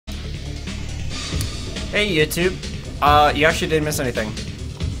Hey YouTube, you actually didn't miss anything.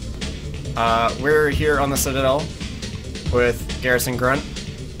 We're here on the Citadel with Garrison Grunt.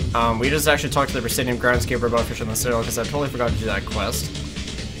 We just actually talked to the Presidium Groundskeeper about fishing the Citadel because I totally forgot to do that quest.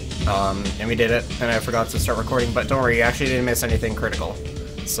 And we did it, and I forgot to start recording, but don't worry, you actually didn't miss anything critical.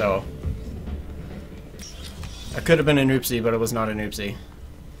 So, it could have been an oopsie, but it was not an oopsie.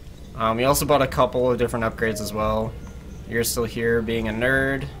 We also bought a couple of different upgrades as well. You're still here being a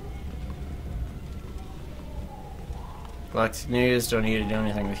nerd. Galactic News, don't need to do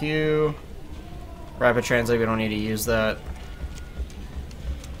anything with you. Rapid Translate, we don't need to use that.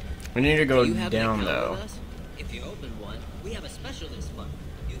 We need to go down though. If you open one, we have a special this month.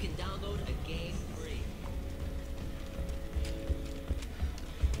 You can download a game free.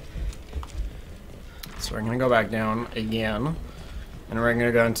 So we're gonna go back down again, and we're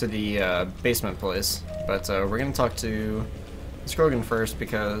gonna go into the basement place. But we're gonna talk to Scrogan first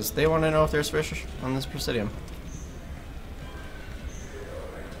because they want to know if there's fish on this Presidium.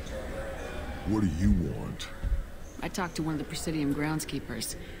 What do you want? I talked to one of the Presidium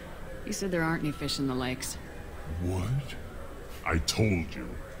groundskeepers. He said there aren't any fish in the lakes. What? I told you.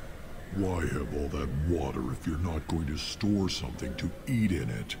 Why have all that water if you're not going to store something to eat in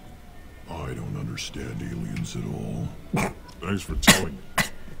it? I don't understand aliens at all. Thanks for telling me.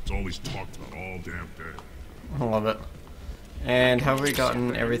 It's all he's talked about all damn day. I love it. And have we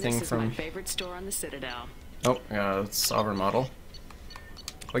gotten everything this from... Is my favorite store on the Citadel. Oh, yeah, it's Sovereign Model.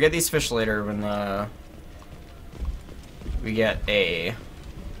 We'll get these fish later when we get a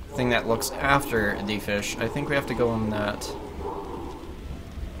thing that looks after the fish. I think we have to go on that.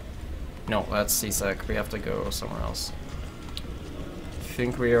 No, that's CSEC. We have to go somewhere else. I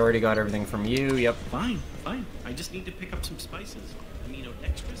think we already got everything from you. Yep. Fine, fine. I just need to pick up some spices. Amino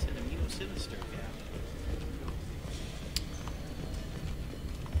dextrose and amino sinister.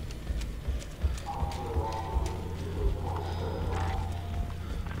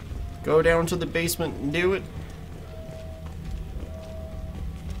 Go down to the basement and do it.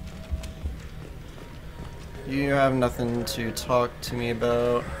 You have nothing to talk to me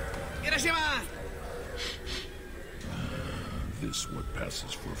about. This what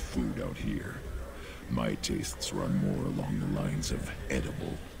passes for food out here. My tastes run more along the lines of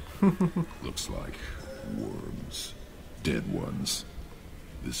edible. Looks like worms. Dead ones.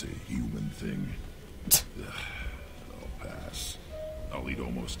 This a human thing? I'll pass. I'll eat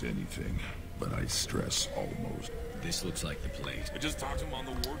almost anything, but I stress almost. This looks like the place. I just talked to him on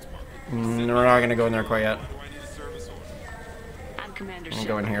the wards We're not gonna go in there quite yet. I'm Commander I'll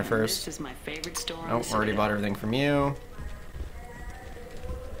go in here first. This is my favorite store. Nope, already bought everything from you.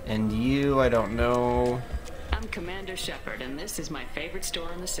 And you, I don't know. I'm Commander Shepard, and this is my favorite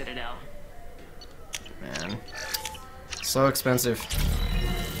store on the Citadel. Man, so expensive.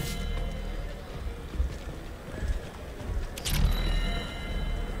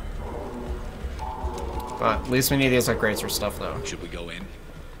 But at least we need these upgrades for stuff, though. Should we go in?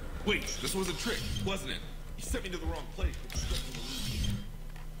 Wait, this was a trick, wasn't it? You sent me to the wrong place.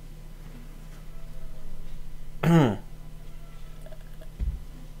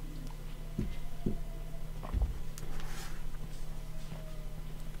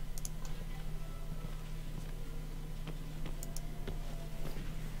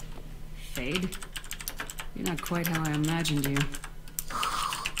 Fade? You're not quite how I imagined you.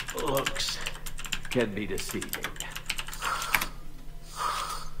 Looks can be deceiving.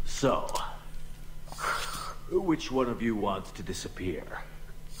 So, which one of you wants to disappear?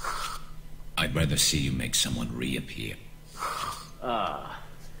 I'd rather see you make someone reappear.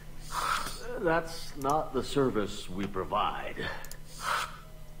 That's not the service we provide.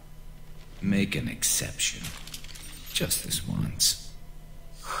 Make an exception. Just this once.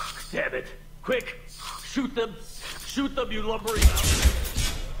 Damn it! Quick! Shoot them! Shoot them, you lumbering mountain!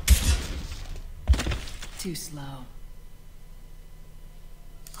 Too slow.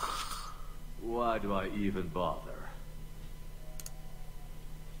 Why do I even bother?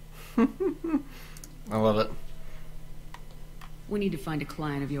 I love it. We need to find a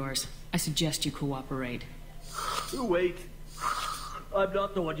client of yours. I suggest you cooperate. Wait. I'm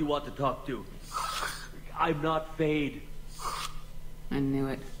not the one you want to talk to. I'm not Fade. I knew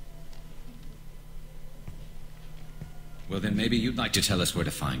it. Well, then maybe you'd like to tell us where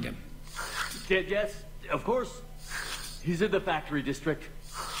to find him. Yes, of course. He's in the factory district.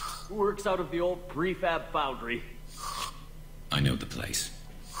 Works out of the old prefab foundry. I know the place.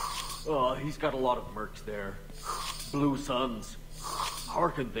 Oh, he's got a lot of mercs there. Blue Suns.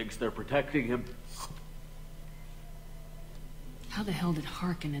 Harkin thinks they're protecting him. How the hell did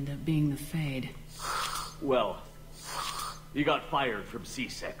Harkin end up being the Fade? Well, he got fired from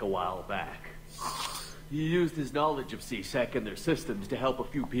CSEC a while back. He used his knowledge of C-Sec and their systems to help a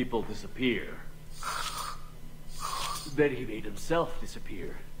few people disappear. Then he made himself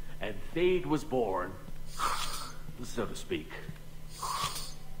disappear, and Thade was born, so to speak.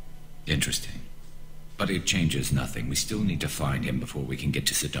 Interesting. But it changes nothing. We still need to find him before we can get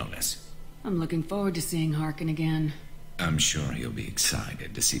to Sedonis. I'm looking forward to seeing Harkin again. I'm sure he'll be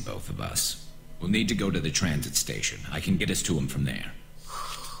excited to see both of us. We'll need to go to the transit station. I can get us to him from there.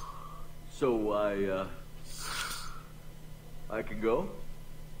 So I can go?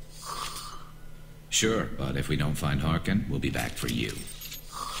 Sure, but if we don't find Harkin, we'll be back for you.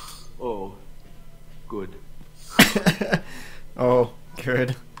 Oh, good. Oh,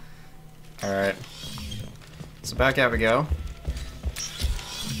 good. Alright. So back out we go.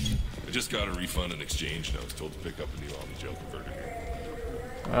 I just got a refund and exchange, and I was told to pick up a new Omnigel converter here.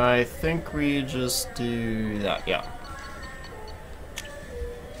 I think we just do that, yeah.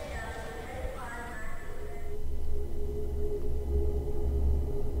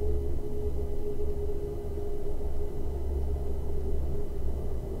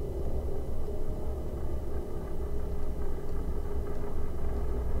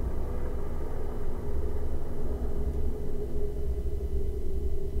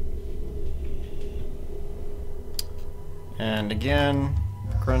 And again,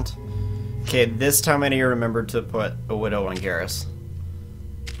 Grunt. Okay, this time I need to remember to put a Widow on Garrus.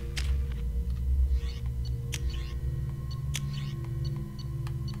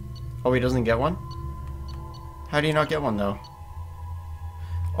 Oh, he doesn't get one? How do you not get one, though?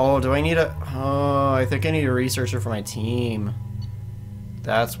 Oh, do I need a... Oh, I think I need a researcher for my team.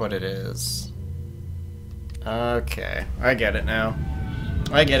 That's what it is. Okay, I get it now.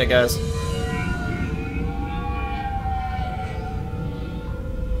 I get it, guys.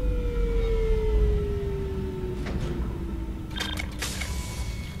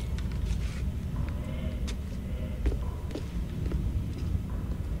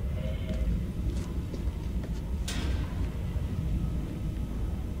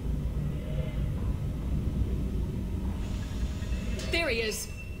 There he is.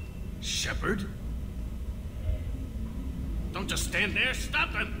 Shepard? Don't just stand there.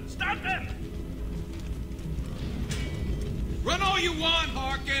 Stop them! Stop them! Run all you want,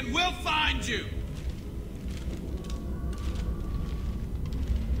 Harkin. We'll find you.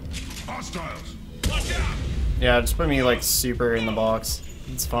 Hostiles! Watch out! Yeah, just put me, like, super in the box.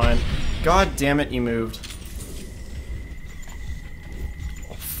 It's fine. God damn it, you moved.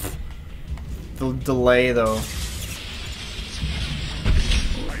 The delay, though.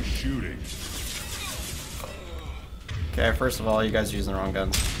 I'm shooting. Okay, first of all, you guys are using the wrong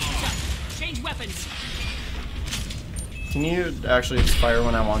guns. Change weapons. Can you actually just fire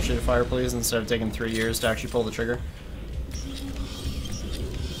when I want you to fire, please, instead of taking 3 years to actually pull the trigger?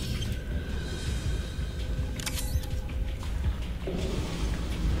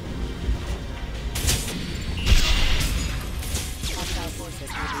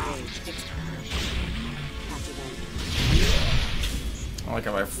 I like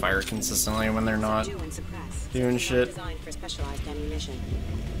how I fire consistently when they're not doing shit. Designed for specialized ammunition.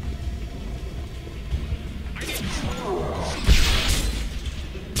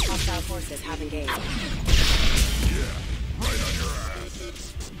 Hostile forces have engaged.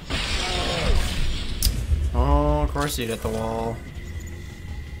 Oh, of course you'd hit the wall.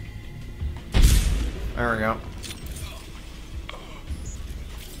 There we go.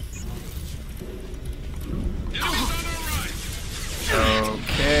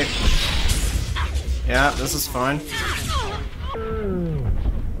 Okay. Yeah, this is fine.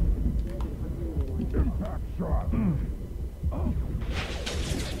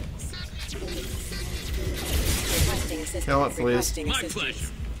 Kill it, please. My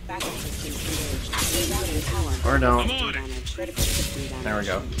pleasure. Or don't. There we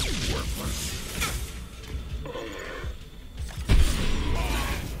go.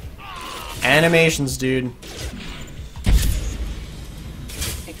 Animations, dude.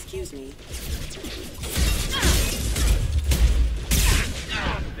 Excuse me.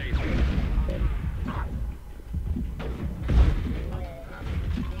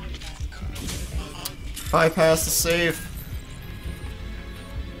 Bypass the safe.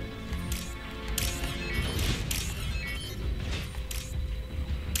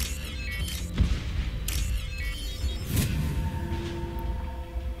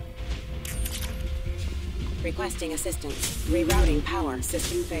 Requesting assistance. Rerouting power.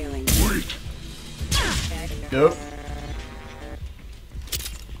 System failing. Wait! Nope.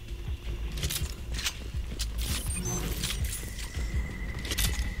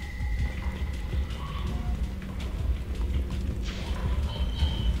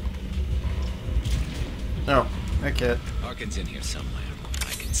 Oh, okay. Harkin's in here somewhere.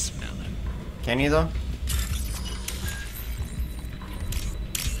 I can smell him. Can you though?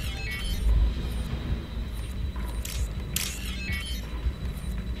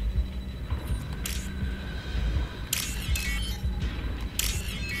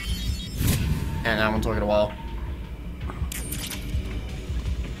 And that one took it a while.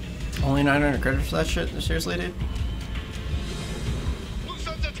 Only 900 credits for that shit? Seriously, dude?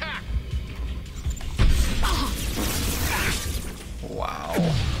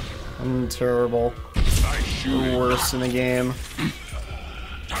 Wow. I'm terrible. The worst in the game.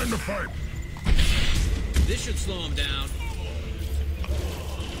 Time to fight. This should slow him down.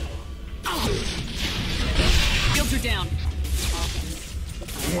 Shields are down.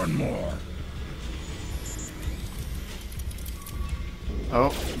 One more.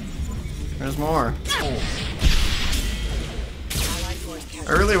 Oh. There's more.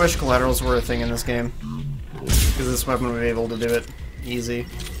 I really wish collaterals were a thing in this game. Because this weapon would be able to do it easy.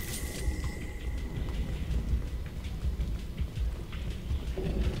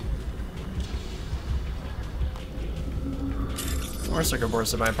 More circuit boards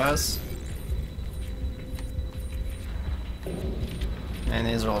to bypass. And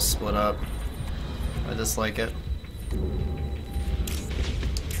these are all split up. I dislike it.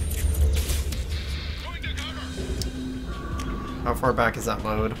 How far back is that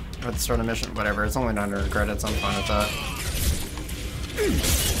load? At the start of mission? Whatever, it's only 900 credits, I'm fine with that.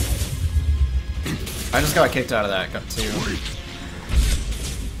 I just got kicked out of that, got 2.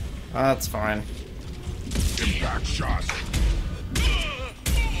 That's fine. Impact shot.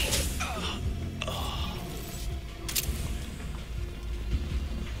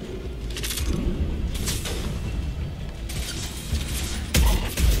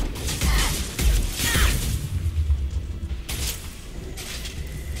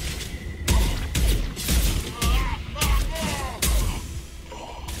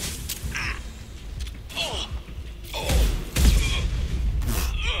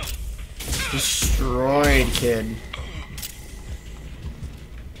 Destroyed, kid.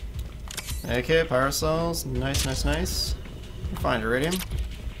 Okay, power cells. Nice, nice, nice. Refined iridium.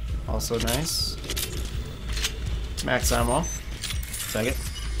 Also nice. Max ammo. Take it.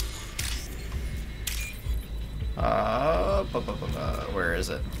 Where is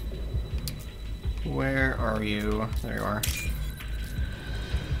it? Where are you? There you are.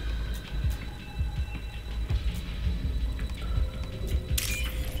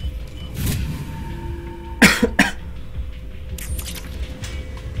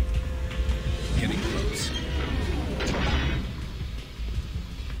 Getting close.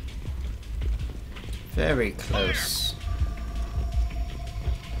 Very close.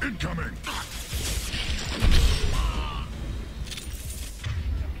 Incoming.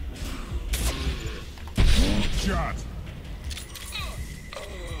 Shot.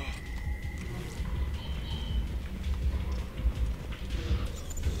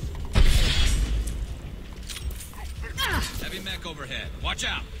 Heavy mech overhead. Watch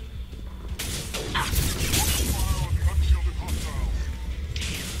out.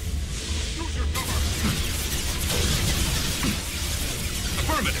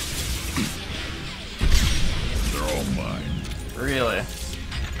 Affirmative. They're all mine. Really?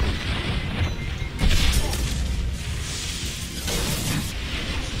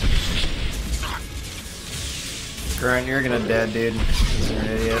 Grunt, you're gonna dead, dude. You're an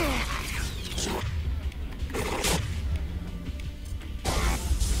idiot.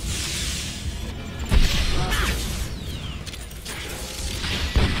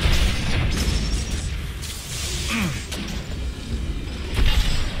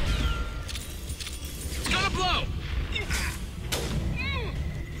 It's gonna blow.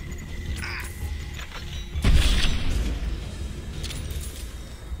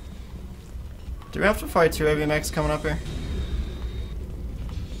 Do we have to fight 2 heavy mechs coming up here?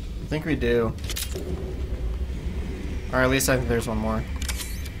 I think we do. Or at least I think there's one more.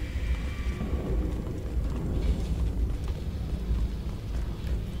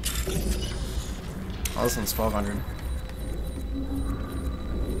 Oh, this one's 1200.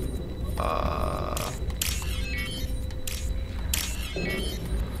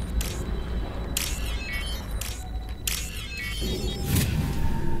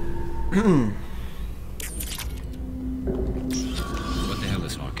 What the hell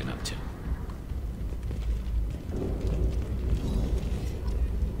is Harkin up to?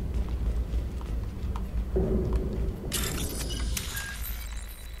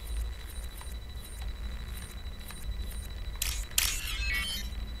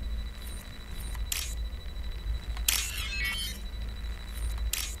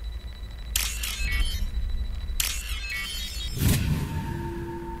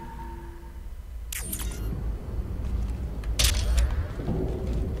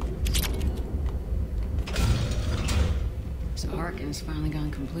 has finally gone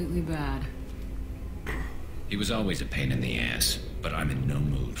completely bad. He was always a pain in the ass, but I'm in no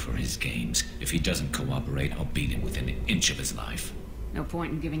mood for his games. If he doesn't cooperate, I'll beat him within an inch of his life. No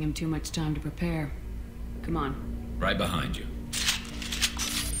point in giving him too much time to prepare. Come on. Right behind you.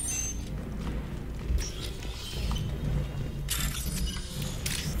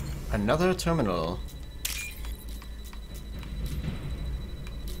 Another terminal.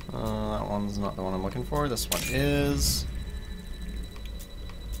 That one's not the one I'm looking for. This one is.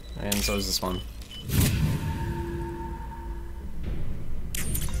 And so is this one.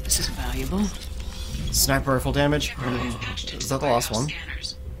 This is valuable. Sniper rifle damage. Is that the last one?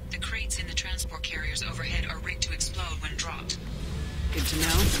 Scanners. The crates in the transport carriers overhead are rigged to explode when dropped. Good to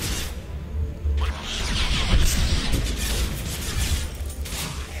know.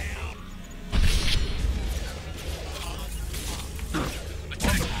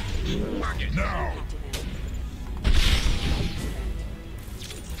 Now!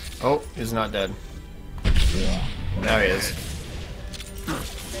 Oh, he's not dead. Now he is.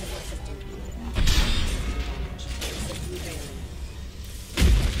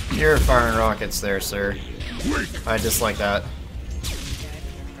 You're firing rockets there, sir. I dislike that.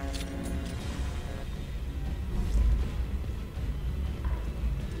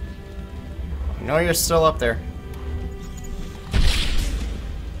 No, you're still up there.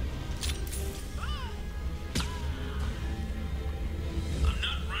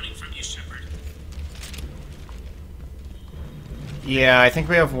 Yeah, I think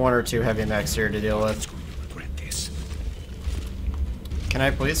we have one or two heavy mechs here to deal with. Can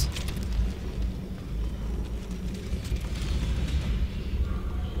I please?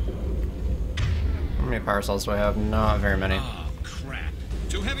 How many power cells do I have? Not very many. Oh, crap.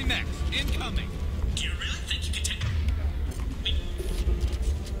 2 heavy mechs, incoming. Do you really think you can take...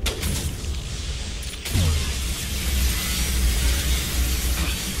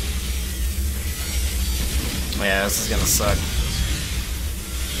 Yeah, this is gonna suck.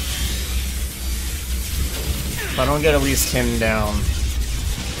 If I don't get at least him down.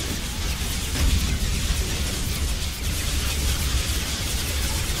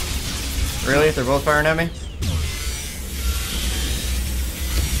 Really? They're both firing at me?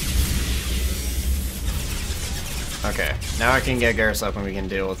 Okay, now I can get Garrus up and we can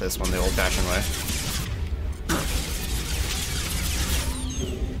deal with this one the old-fashioned way.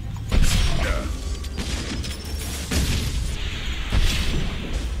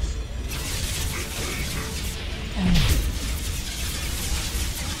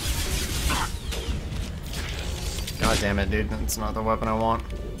 God damn it, dude. That's not the weapon I want.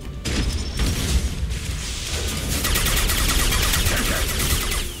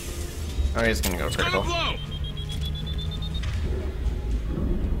 Oh, he's gonna go critical.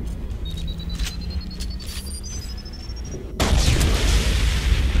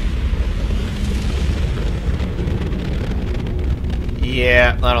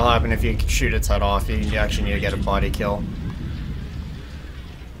 Yeah, that'll happen if you shoot its head off. You actually need to get a body kill.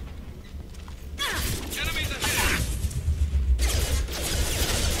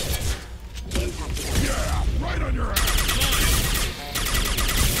 Yeah, right on your ass!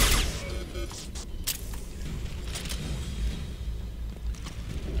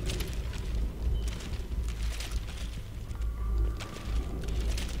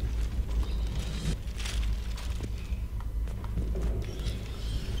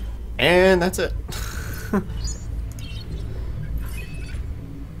 And that's it.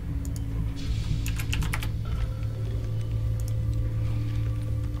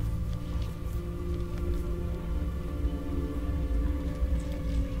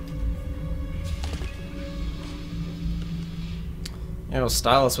 It'll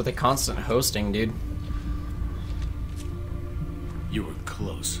style us with a constant hosting, dude. You were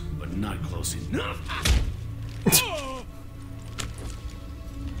close, but not close enough.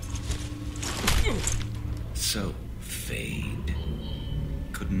 So, Fade.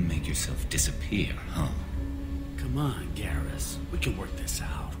 Couldn't make yourself disappear, huh? Come on, Garrus. We can work this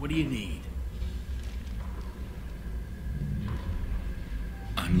out. What do you need?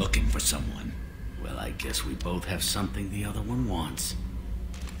 I'm looking for someone. Well, I guess we both have something the other one wants.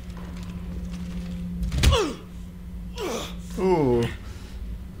 Ooh.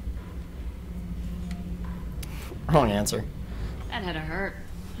 Wrong answer. That had to hurt.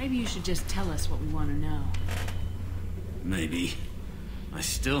 Maybe you should just tell us what we want to know. Maybe. I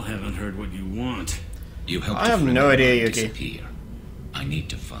still haven't heard what you want. You helped I have no idea, Yuki. disappear. I need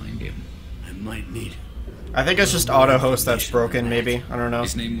to find him. I might need... I think it's just auto host that's broken, maybe. I don't know.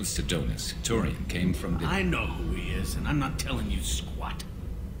 His name was Sidonis. Turian came from the... I know who he is, and I'm not telling you squat.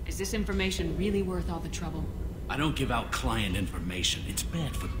 Is this information really worth all the trouble? I don't give out client information. It's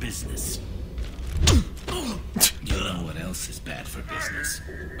bad for business. You know what else is bad for business?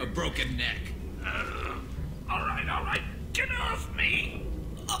 A broken neck. All right. Get off me!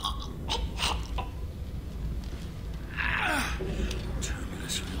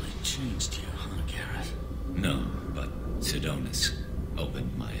 Terminus really changed you, huh, Garrett? No, but Sidonis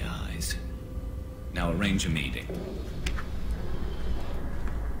opened my eyes. Now arrange a meeting.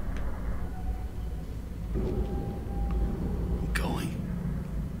 I'm going.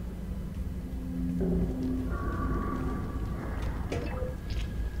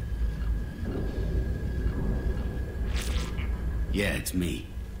 Yeah, it's me.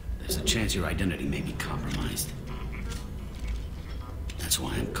 There's a chance your identity may be compromised. That's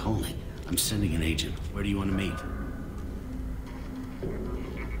why I'm calling. I'm sending an agent. Where do you want to meet?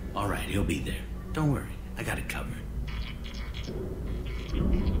 All right, he'll be there. Don't worry, I got it covered.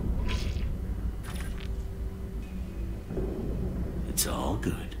 It's all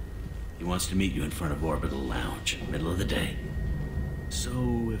good. He wants to meet you in front of Orbital Lounge, middle of the day.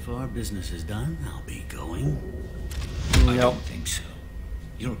 So, if our business is done, I'll be going. I don't think so.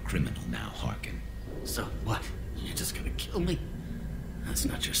 You're a criminal now, Harkin. So, what? You're just gonna kill me? That's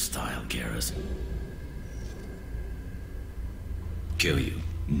not your style, Garrison. Kill you?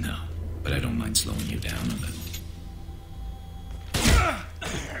 No. But I don't mind slowing you down a little.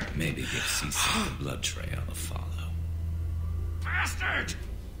 Maybe give Seasick the blood trail to follow. Bastard!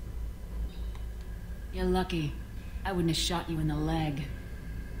 You're lucky. I wouldn't have shot you in the leg.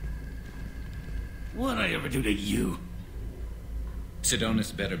 What'd I ever do to you?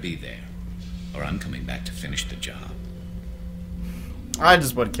 Sidonis better be there, or I'm coming back to finish the job. I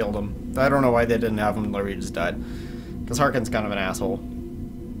just would have killed him. I don't know why they didn't have him until he just died. Because Harkin's kind of an asshole.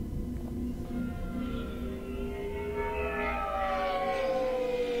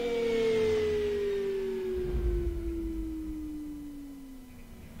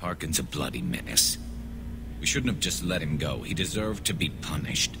 Harkin's a bloody menace. We shouldn't have just let him go. He deserved to be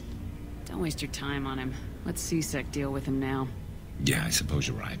punished. Don't waste your time on him. Let CSEC deal with him now. Yeah, I suppose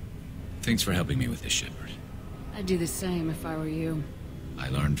you're right. Thanks for helping me with this, Shepard. I'd do the same if I were you. I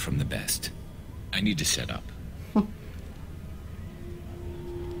learned from the best. I need to set up.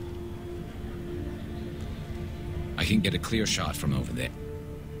 I can get a clear shot from over there.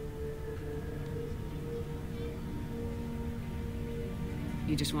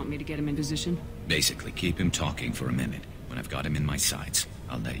 You just want me to get him in position? Basically, keep him talking for a minute. When I've got him in my sights,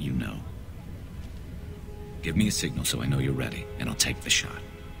 I'll let you know. Give me a signal so I know you're ready, and I'll take the shot.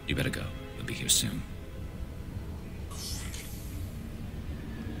 You better go. You'll be here soon.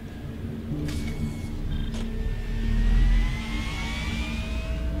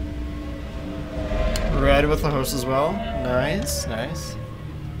 Red with the host as well. Nice, nice.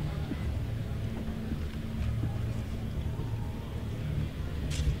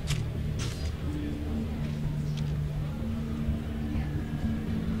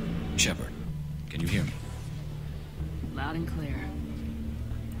 Shepard, can you hear me? Loud and clear.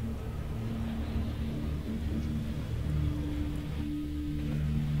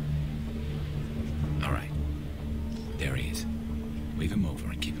 All right. There he is. Wave him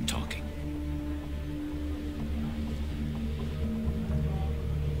over and keep him talking.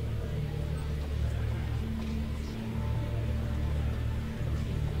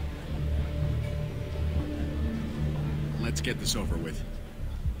 Let's get this over with.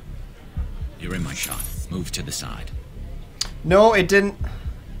 You're in my shot. Move to the side. No, it didn't.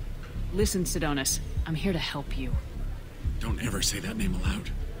 Listen, Sidonis. I'm here to help you. Don't ever say that name aloud.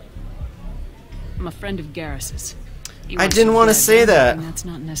 I'm a friend of Garrus's. I didn't want to say that. That's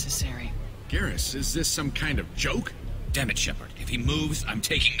not necessary. Garrus, is this some kind of joke? Damn it, Shepard. If he moves, I'm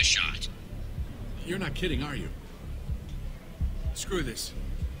taking the shot. You're not kidding, are you? Screw this.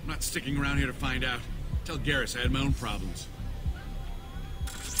 I'm not sticking around here to find out. Tell Garrus I had my own problems.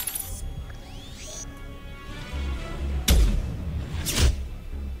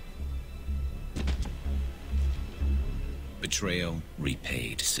 Betrayal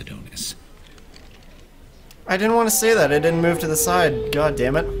repaid, Sidonis. I didn't want to say that. I didn't move to the side. God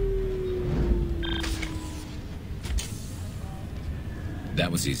damn it.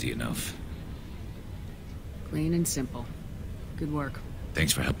 That was easy enough. Clean and simple. Good work.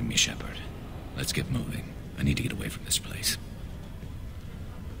 Thanks for helping me, Shepard. Let's get moving. I need to get away from this place.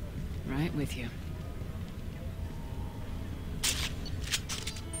 Right with you.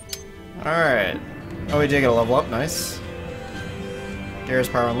 Alright. Oh, we did get a level up. Nice. Gears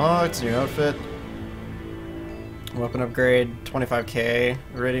power unlocked. New outfit. Weapon upgrade. 25k.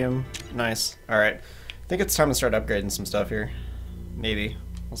 Iridium. Nice. Alright. I think it's time to start upgrading some stuff here. Maybe.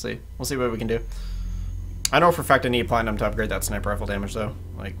 We'll see. We'll see what we can do. I know for a fact I need platinum to upgrade that sniper rifle damage, though.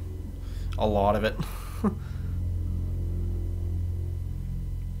 Like, a lot of it.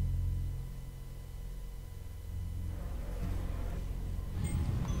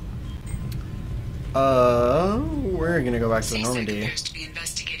 We're gonna go back to Normandy. Appears to be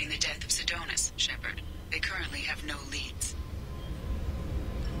investigating the death of Sidonis, Shepard. They currently have no leads.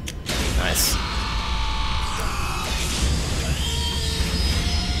 Nice.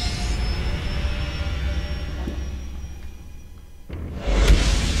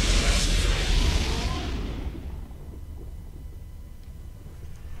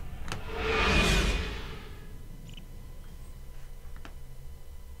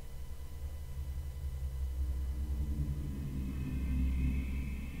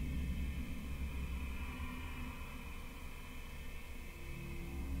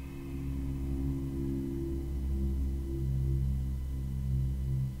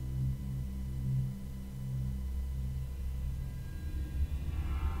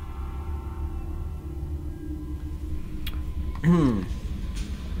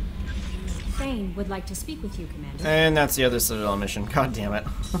 Thane would like to speak with you, Commander. And that's the other Citadel mission. God damn it.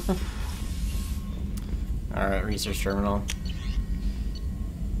 Alright, research terminal.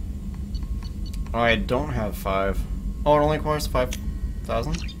 Oh, I don't have 5. Oh, it only requires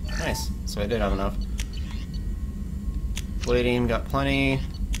 5,000? Nice. So I did have enough. Palladium got plenty.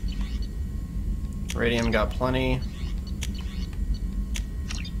 Radium got plenty.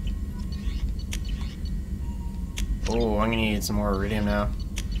 Oh, I'm gonna need some more iridium now.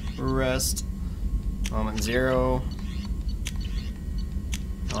 Rest. Element 0.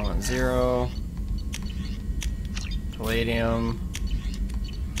 Element 0. Palladium.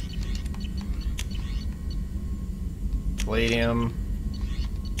 Palladium.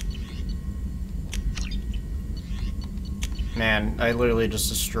 Man, I literally just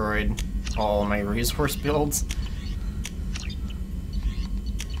destroyed all my resource builds.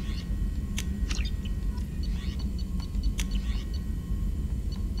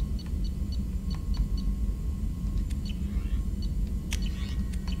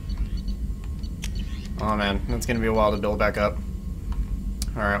 Oh man, it's gonna be a while to build back up.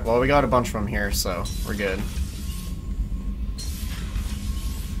 Alright, well we got a bunch from here, so we're good.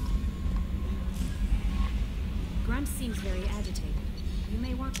 Grunt seems very agitated. You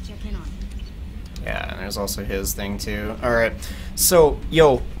may want to check in on him. Yeah, and there's also his thing too. Alright, so,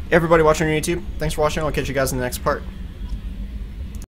 yo, everybody watching on YouTube, thanks for watching. I'll catch you guys in the next part.